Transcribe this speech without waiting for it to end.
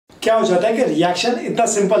क्या हो जाता है कि रिएक्शन इतना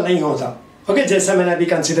सिंपल नहीं होता. ओके, जैसा मैंने अभी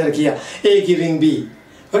कंसीडर किया A giving B.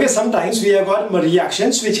 Okay, sometimes we have got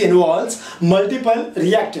reactions which involves multiple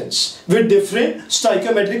reactants with different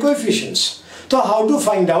stoichiometric coefficients. So how to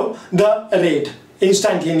find out the rate,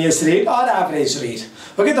 instantaneous rate or average rate?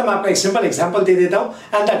 Okay, तो मैं आपको एक simple example दे देता हूँ,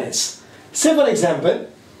 and that is simple example.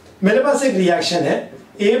 मेरे पास एक reaction है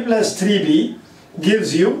A plus 3B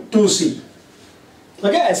gives you 2C.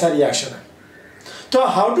 Okay, ऐसा reaction है. So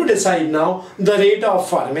how to decide now the rate of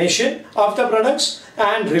formation of the products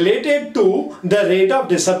and related to the rate of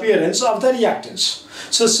disappearance of the reactants.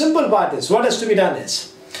 So simple part is, what has to be done is,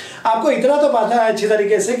 आपको इतना तो पता है अच्छी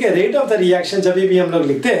तरीके से कि rate of the reaction जब भी हम लोग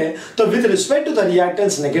लिखते हैं तो with respect to the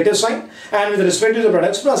reactants negative sign and with respect to the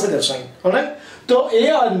products positive sign. Alright, तो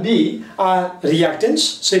A और B are reactants,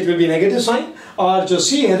 so it will be negative sign, और जो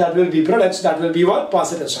C है that will be products, that will be what,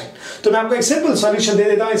 positive sign. तो मैं आपको एक simple solution दे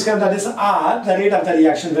देता हूं इसका, that is R, the rate of the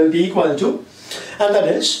reaction will be equal to, and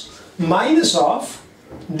that is minus of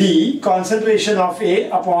D concentration of A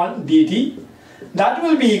upon dt, that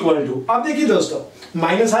will be equal to, अब देखिए दोस्तों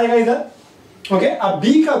माइनस आएगा इधर. Okay, अब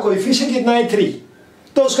B का coefficient कितना है 3,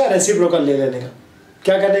 तो उसका रेसिप्रोकल ले लेने का.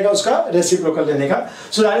 क्या करने का, उसका रेसिप्रोकल लेने का.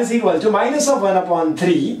 So that is equal to minus of 1 upon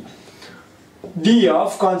 3 D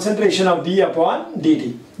of concentration of B upon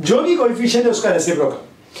dt. जो भी कोएफिशिएंट है उसका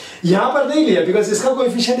रेसिप्रोकल यहां पर नहीं लिया बिकॉज इसका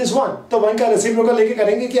कोएफिशिएंट इज 1, तो 1 का रेसिप्रोकल लेके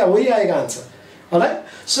करेंगे क्या, वही आएगा answer. Alright,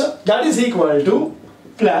 so that is equal two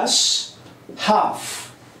plus half,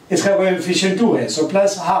 इसका कोएफिशिएंट 2 है, सो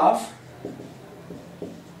प्लस हाफ,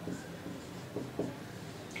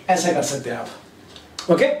 ऐसे कर सकते हैं आप.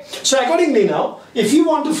 Okay, so accordingly now if you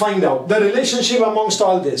want to find out the relationship amongst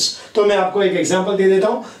all this, तो मैं आपको एक एग्जांपल दे देता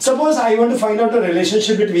हूं. Suppose I want to find out the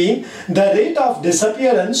relationship between the rate of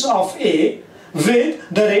disappearance of A with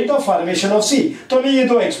the rate of formation of C. तो मैं ये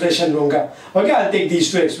दो एक्सप्रेशन लूंगा. Okay, I'll take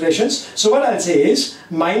these two expressions. So what I'll say is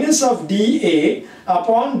minus of dA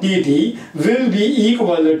upon dt will be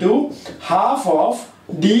equal to half of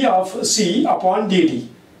d of C upon dt.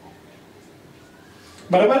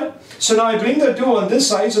 बराबर? So now I bring the 2 on this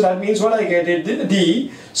side, so that means what I get is d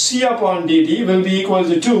C upon dt will be equal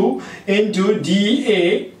to 2 into dA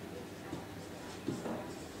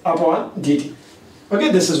upon dt. Okay,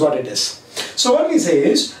 this is what it is. So what we say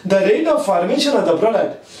is the rate of formation of the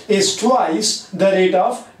product is twice the rate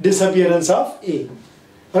of disappearance of A.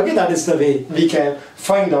 Okay, that is the way we can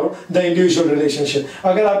find out the individual relationship.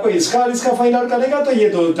 अगर आपको इसका और इसका find out करेगा तो ये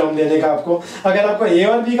दो term लेने का आपको, अगर आपको A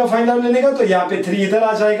और B का फाइंड आउट लेने का तो यहाँ पे 3 इधर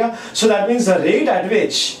आ जाएगा. So that means the rate at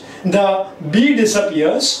which the B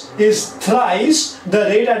disappears is thrice the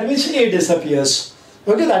rate at which A disappears.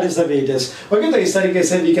 Okay, that is the way it is. Okay, तो इस तरीके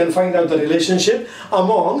से we can find out the relationship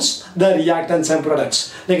amongst the reactants and products.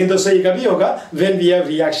 लेकिन दोस्तों ये कभी होगा when we have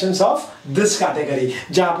reactions of this category,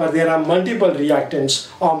 जहाँ पर there are multiple reactants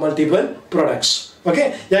or multiple products. Okay,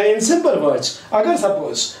 यानी in simple words, अगर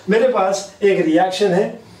suppose मेरे पास एक reaction है,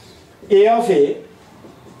 A of A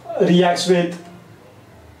reacts with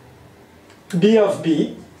B of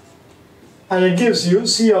B and it gives you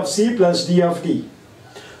C of C plus D of D.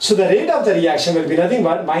 So the rate of the reaction will be nothing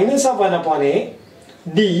but minus of 1 upon A,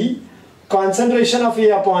 D, concentration of A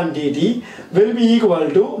upon dt will be equal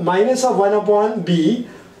to minus of 1 upon B,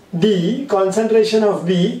 D, concentration of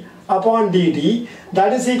B upon dt,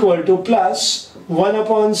 that is equal to plus 1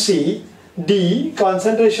 upon C, D,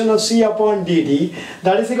 concentration of C upon dt,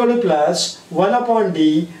 that is equal to plus 1 upon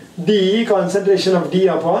D, D, concentration of D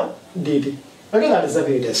upon dt. Okay, that is the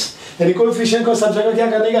way it is. यानी coefficient को सब जगह क्या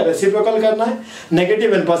करने का, reciprocal करना है.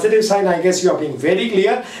 Negative and positive sign, I guess you are being very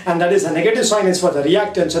clear, and that is the negative sign is for the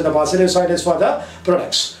reactants and the positive sign is for the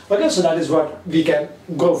products. Okay, so that is what we can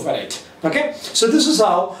go for it. Okay, so this is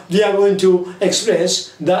how we are going to express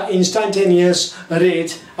the instantaneous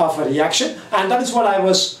rate of a reaction, and that is what I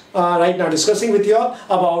was right now discussing with you all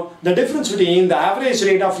about the difference between the average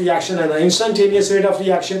rate of reaction and the instantaneous rate of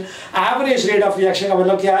reaction. Average rate of reaction का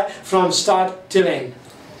मतलब क्या है, from start till end.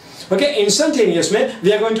 Okay, instantaneous में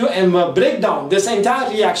we are going to break down this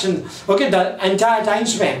entire reaction, okay, the entire time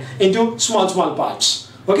span into small parts.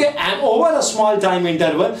 Okay, and over a small time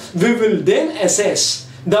interval we will then assess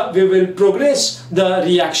we will progress the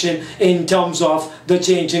reaction in terms of the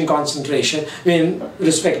change in concentration in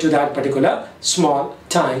respect to that particular small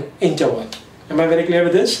time interval. Am I very clear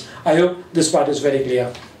with this? I hope this part is very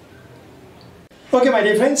clear. Okay, my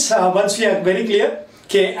dear friends, once we are very clear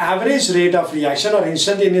कि average rate of reaction और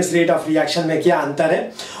instantaneous rate of reaction में क्या अंतर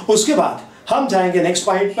है, उसके बाद हम जाएंगे नेक्स्ट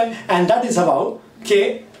पॉइंट पर, एंड दैट इज अबाउट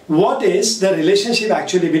कि what is the relationship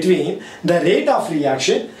actually between the rate of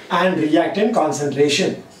reaction and reactant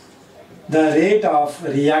concentration. The rate of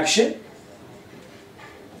reaction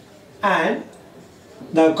and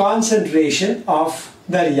the concentration of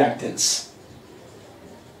the reactants.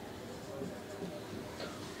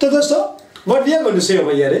 तो दोस्तों, what we are going to say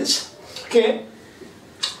over here is, okay,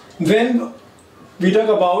 when we talk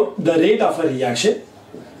about the rate of a reaction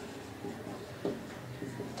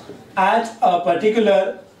at a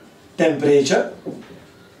particular temperature,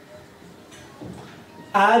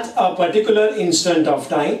 at a particular instant of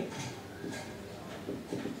time,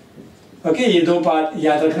 okay, ये दो part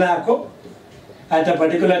याद रखना है आपको, at a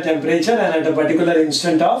particular temperature and at a particular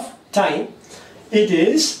instant of time, it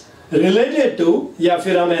is related to, या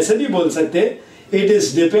फिर हम ऐसे भी बोल सकते, it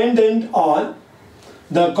is dependent on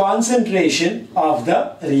the concentration of the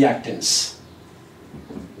reactants.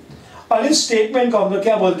 और इस स्टेटमेंट को हम लोग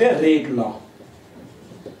क्या बोलते हैं? Rate law.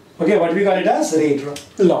 Okay, what we call it as rate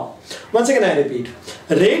law. Once again I repeat,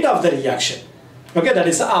 rate of the reaction, okay, that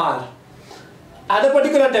is R, at a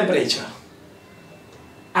particular temperature,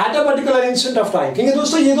 at a particular instant of time. क्योंकि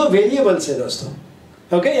दोस्तों ये दो variables है दोस्तों,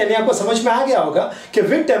 okay, यानी आपको समझ में आ गया होगा कि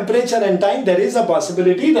with temperature and time there is a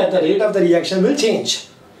possibility that the rate of the reaction will change.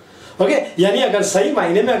 Okay, यानी अगर सही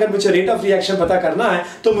मायने में अगर मुझे रेट ऑफ रिएक्शन पता करना है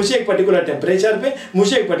तो मुझे एक पर्टिकुलर टेम्परेचर पे,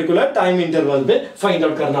 मुझे एक पर्टिकुलर टाइम इंटरवल पे फाइंड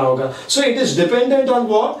आउट करना होगा. So it is dependent on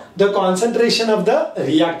what? The concentration of the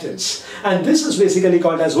reactants, and this is basically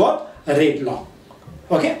called as what? Rate law.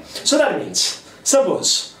 Okay, so that means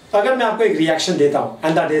suppose अगर मैं आपको एक रिएक्शन देता हूं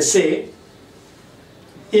and that is से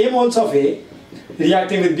A moles of A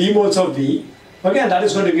reacting with B moles of B, okay, and that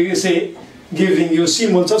is going to give you, say, giving you C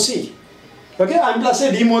moles of C. Okay, and plus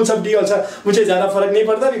say D moles of D also. मुझे ज़्यादा फर्क नहीं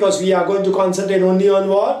पड़ता because we are going to concentrate only on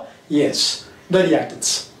what? Yes, the reactants.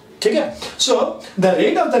 ठीक है? So the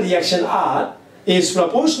rate of the reaction R is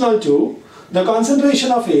proportional to the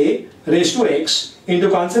concentration of A raised to X into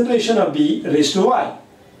concentration of B raised to Y.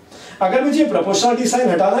 अगर मुझे proportionality sign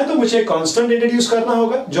हटाना है तो मुझे एक constant introduce करना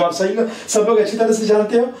होगा, जो आप सही सब लोग अच्छी तरह से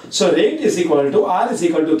जानते हो. So rate is equal to R is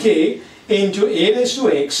equal to K into A raised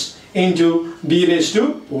to X into B raised to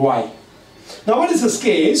Y. Now what is this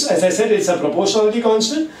case? As I said, it's a proportionality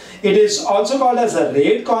constant. It is also called as a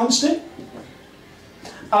rate constant.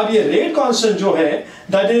 अब ये rate constant जो है,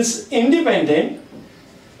 that is independent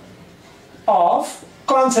of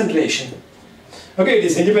concentration. Okay, it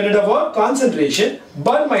is independent of what? Concentration.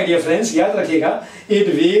 But my dear friends, याद रखिएगा,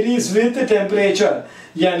 it varies with temperature.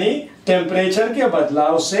 यानी temperature के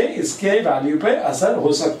बदलाव से इसके वैल्यू पे असर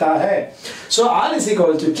हो सकता है. So R is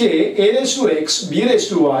equal to K, A raised to X, B raised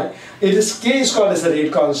to Y. It is K is called as a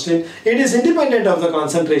rate constant. It is independent of the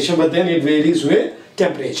concentration, but then it varies with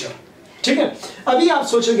temperature. ठीक है? अभी आप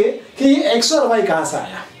सोचोगे कि ये X और Y कहाँ से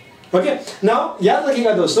आया? Okay? Now याद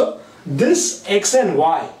रखिएगा दोस्तों, this X and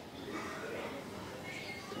Y,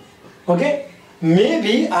 okay, may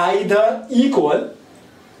be either equal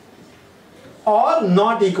or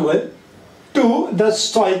not equal to the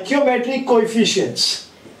stoichiometric coefficients.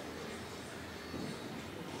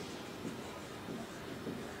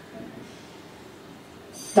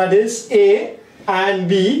 That is A and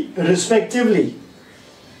B respectively.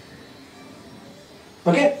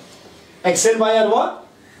 Okay, X and Y are what?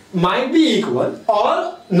 Might be equal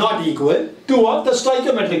or not equal to what? The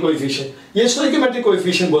stoichiometric coefficient. ये stoichiometric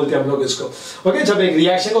coefficient बोलते हैं हम लोग इसको. Okay, जब एक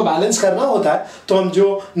reaction को balance करना होता है तो हम जो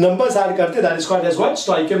नंबर्स ऐड करते हैं, that is called as what?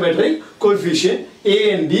 Stoichiometric coefficient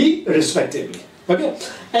A and B respectively. Okay,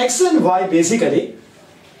 X and Y basically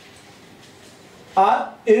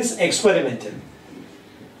is experimental.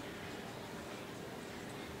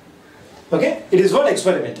 Okay, it is what?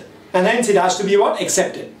 Experimental, and hence it has to be what?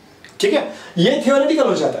 Accepted. ठीक है, ये theoretical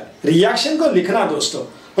हो जाता है. Reaction को लिखना दोस्तों,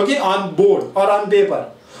 okay, on board और ऑन पेपर,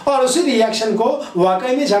 और उसी रिएक्शन को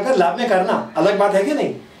वाकई में जाकर लैब में करना अलग बात है कि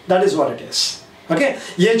नहीं? That is what it is. Okay,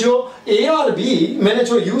 ये जो ए और बी मैंने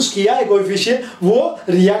जो यूज किया है कोएफिशिएंट, वो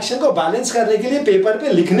रिएक्शन को बैलेंस करने के लिए पेपर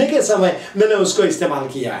पे लिखने के समय मैंने उसको इस्तेमाल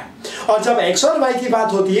किया है. और जब एक्स और वाई की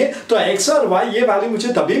बात होती है तो एक्स और वाई ये वैल्यू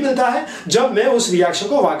मुझे तभी मिलता है जब मैं उस रिएक्शन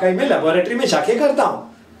को वाकई में लेबोरेटरी में जाके करता हूं.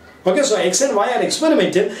 Okay, so X and Y are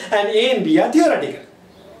experimental and A and B are theoretical.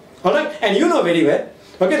 Alright, and you know very well,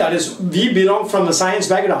 okay, that is, we belong from a science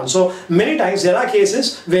background. So many times there are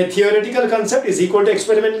cases where theoretical concept is equal to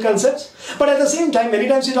experimental concepts. But at the same time, many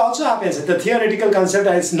times it also happens that the theoretical concept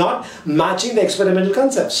is not matching the experimental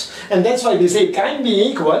concepts. And that's why we say it can be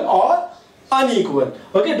equal or unequal,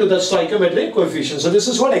 okay, to the stoichiometric coefficient. So this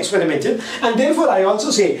is what experimental. And therefore I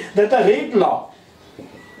also say that the rate law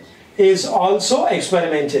is also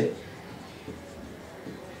experimental.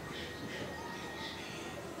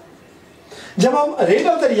 जब हम rate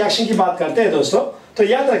of the reaction की बात करते हैं दोस्तों, तो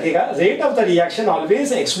याद रखिएगा, rate of the reaction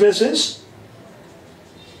always expresses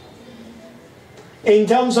in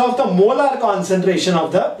terms of the molar concentration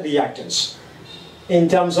of the reactants. In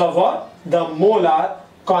terms of what? The molar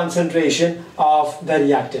concentration of the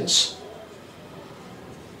reactants.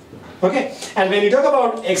 Okay, and when you talk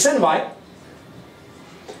about X and Y,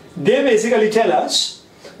 they basically tell us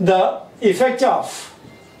the effect of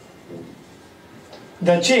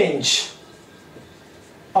the change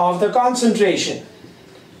of the concentration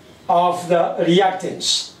of the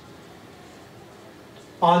reactants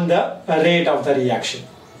on the rate of the reaction.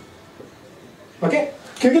 Okay,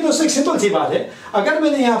 क्योंकि दोस्तों एक simple सी बात है, अगर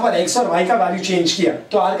मैंने यहाँ पर x और y का वैल्यू चेंज किया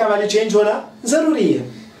तो r का वैल्यू चेंज होना जरूरी है.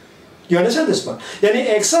 You understand this part? यानी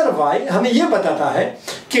x और y हमें यह बताता है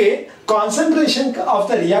कि concentration of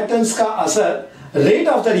the reactants का असर rate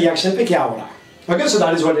of the reaction पे क्या हो रहा है. Okay, so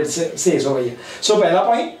that is what it says over here. So पहला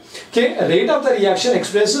point कि rate of the reaction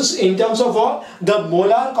expresses in terms of what? The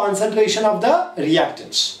molar concentration of the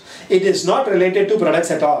reactants. It is not related to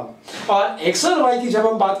products at all. और x और y की जब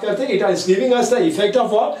हम बात करते हैं, it is giving us the effect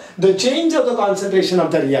of what? The change of the concentration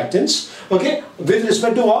of the reactants. Okay, with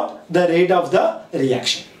respect to what? The rate of the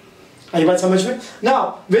reaction. आई बात समझ में?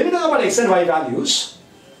 Now, when you talk about x and y values,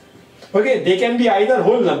 okay, they can be either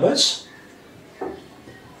whole numbers.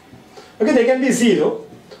 Okay, they can be 0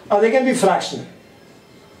 or they can be fractional.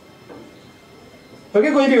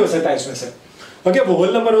 Okay, कोई भी हो सकता है इसमें से. Okay, वो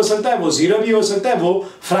whole number हो सकता है, वो 0 भी हो सकता है, वो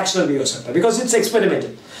fractional भी हो सकता है, because it's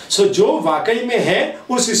experimental. So जो वाकई में है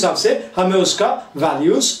उस हिसाब से हमें उसका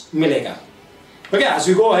values मिलेगा. Okay, as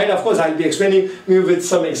we go ahead, of course, I'll be explaining you with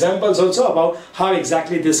some examples also about how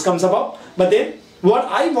exactly this comes about. But then, what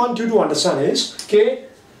I want you to understand is, okay,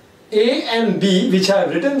 A and B, which I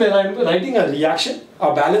have written when I'm writing a reaction,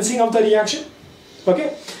 or balancing of the reaction,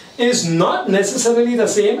 okay, is not necessarily the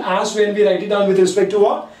same as when we write it down with respect to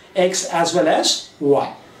what? X as well as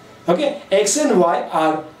Y. Okay, X and Y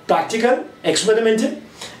are practical, experimental,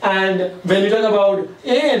 and when we talk about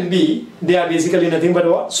A and B, they are basically nothing but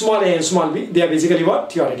what? Small a and small b, they are basically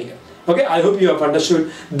what? Theoretical. Okay, I hope you have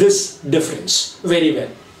understood this difference very well.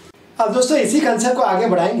 अब दोस्तों इसी concept को आगे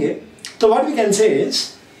बढ़ाएंगे, तो what we can say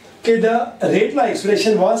is कि the rate law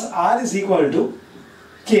expression was R is equal to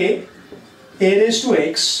K A raised to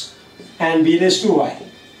X and B raised to Y.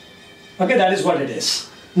 Okay, that is what it is.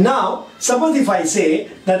 Now, suppose if I say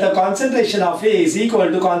that the concentration of A is equal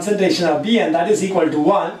to concentration of B and that is equal to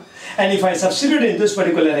 1, and if I substitute in this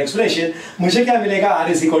particular expression, मुझे क्या मिलेगा? R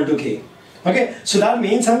is equal to K. Okay, so that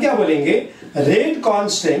means हम क्या बोलेंगे? Rate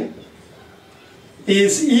constant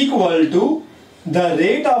is equal to the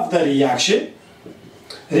rate of the reaction.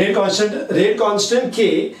 Rate constant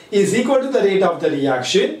K is equal to the rate of the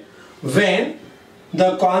reaction when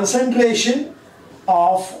the concentration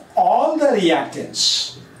of all the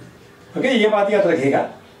reactants, okay, ये बात याद रखिएगा,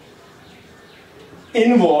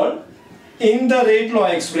 involved in the rate law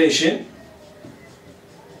expression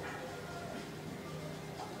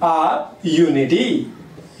are unity.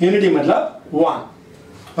 Unity मतलब 1.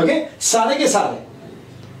 Okay, सारे के सारे.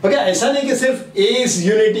 Okay, ऐसा नहीं कि सिर्फ A is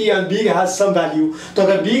unity and B has some value. तो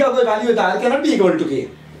अगर B का कोई value है तो R cannot be equal to K.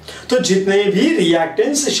 तो जितने भी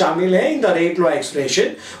reactants शामिल हैं in the rate law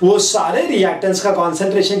expression, वो सारे reactants का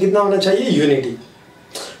concentration कितना होना चाहिए? Unity.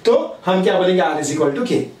 तो हम क्या बोलेंगे? R is equal to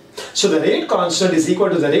K. So the rate constant is equal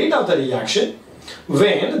to the rate of the reaction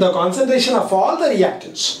when the concentration of all the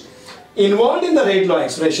reactants involved in the rate law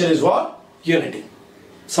expression is what? Unity.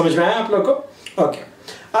 समझ में आया आप लोग को? Okay.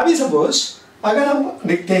 अभी suppose अगर हम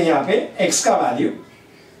लिखते हैं यहाँ पे x का value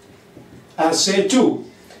as say 2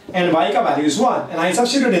 and y का value is 1 and I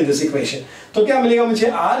substitute in this equation, तो क्या मिलेगा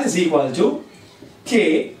मुझे? R is equal to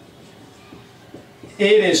K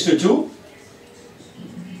A raised to 2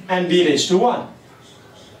 and B raised to 1.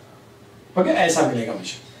 Okay, ऐसा मिलेगा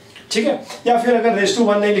मुझे. ठीक है, या फिर अगर raised to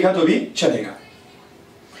 1 नहीं लिखा तो भी चलेगा.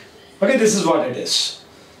 Okay, this is what it is.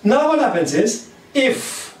 Now what happens is if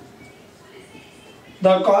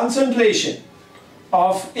the concentration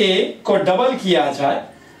of ए को डबल किया जाए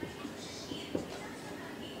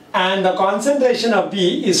and the concentration of B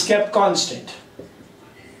is kept constant.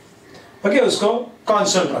 Okay, उसको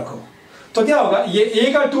कांस्टेंट रखो तो क्या होगा? ये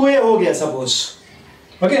A का 2A हो गया सपोज.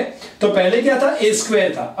 ओके, तो पहले क्या था? A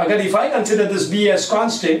स्क्वायर था. अगर if I consider this B as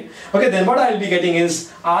constant, okay, then what I will be getting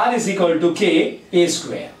is R is equal to K A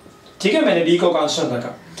square. ठीक है, मैंने B को कांस्टेंट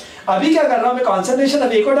रखा. अभी क्या कर रहा हूं मैं? कॉन्सेंट्रेशन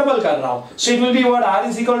ऑफ A को डबल कर रहा हूं. So it will be what?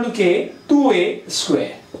 R is equal to K 2A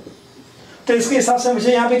square. तो इसके हिसाब से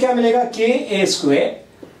मुझे यहाँ पे क्या मिलेगा? K A स्क्वायर,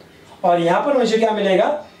 और यहां पर मुझे क्या मिलेगा?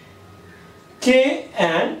 K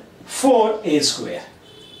and 4A square.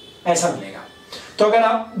 ऐसा मिलेगा. तो अगर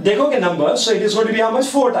आप देखोगे number, so it is going to be how much?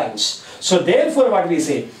 4 times. So therefore what we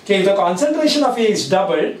say, okay, if the concentration of A is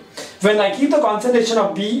doubled, when I keep the concentration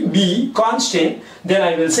of B constant, then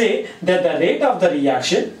I will say that the rate of the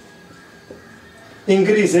reaction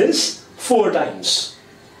increases 4 times.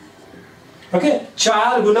 Okay,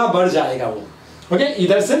 4 गुना बढ़ जाएगा वो. Okay,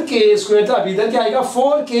 इधर सिर्फ k square था, अब इधर क्या आएगा?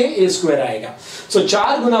 4k स्क्वायर आएगा. सो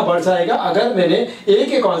 4 गुना बढ़ जाएगा अगर मैंने A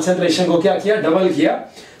के कॉन्सेंट्रेशन को क्या किया? डबल किया.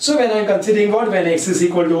 So when I am considering what? When x is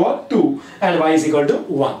equal to what? 2 and y is equal to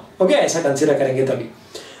 1. Okay, ऐसा कंसीडर करेंगे तभी.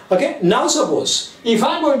 Okay, now suppose if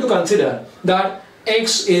I am going to consider that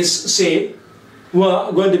x is से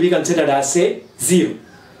going to be considered as से 0.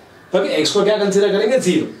 Okay, x को क्या consider करेंगे?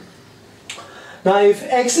 0. Now if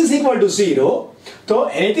x is equal to 0, तो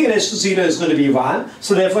anything raised to 0 is going to be 1.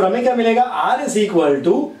 So therefore हमें क्या मिलेगा? R is equal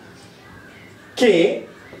to K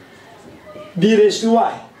B raised to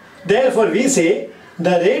Y. Therefore we say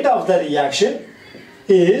the rate of the reaction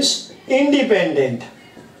is independent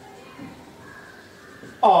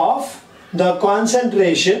of the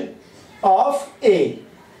concentration of A.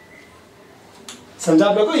 समझा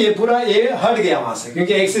आप लोगों को? ये पूरा A हट गया वहां से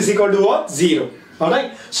क्योंकि x is equal to what? 0. Alright,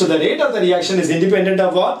 so the rate of the reaction is independent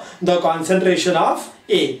of what? The concentration of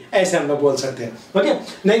A. ऐसे हम लोग बोल सकते हैं. Okay,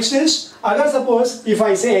 next is अगर suppose if I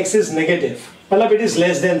say x is negative, मतलब it is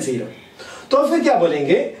less than 0, तो फिर क्या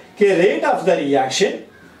बोलेंगे कि rate of the reaction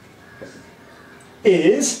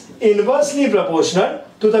is inversely proportional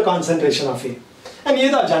to the concentration of A. And ये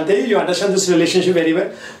तो आप जानते हैं, you understand this relationship very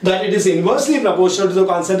well, that it is inversely proportional to the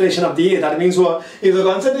concentration of the A. That means what? If the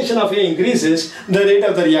concentration of A increases, the rate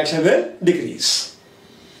of the reaction will decrease.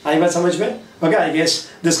 आई बात समझ में? Okay, I guess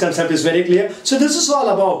this concept is very clear. So this is all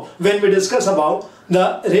about when we discuss about the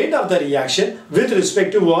rate of the reaction with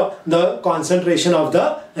respect to what? The concentration of the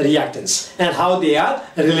reactants and how they are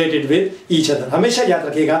related with each other. हमेशा याद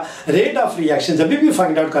रखिएगा, rate of reaction जब भी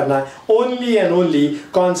find out करना है, only and only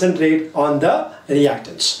concentrate on the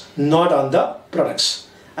reactants, not on the products.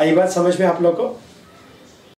 आई बात समझ में आप लोग को?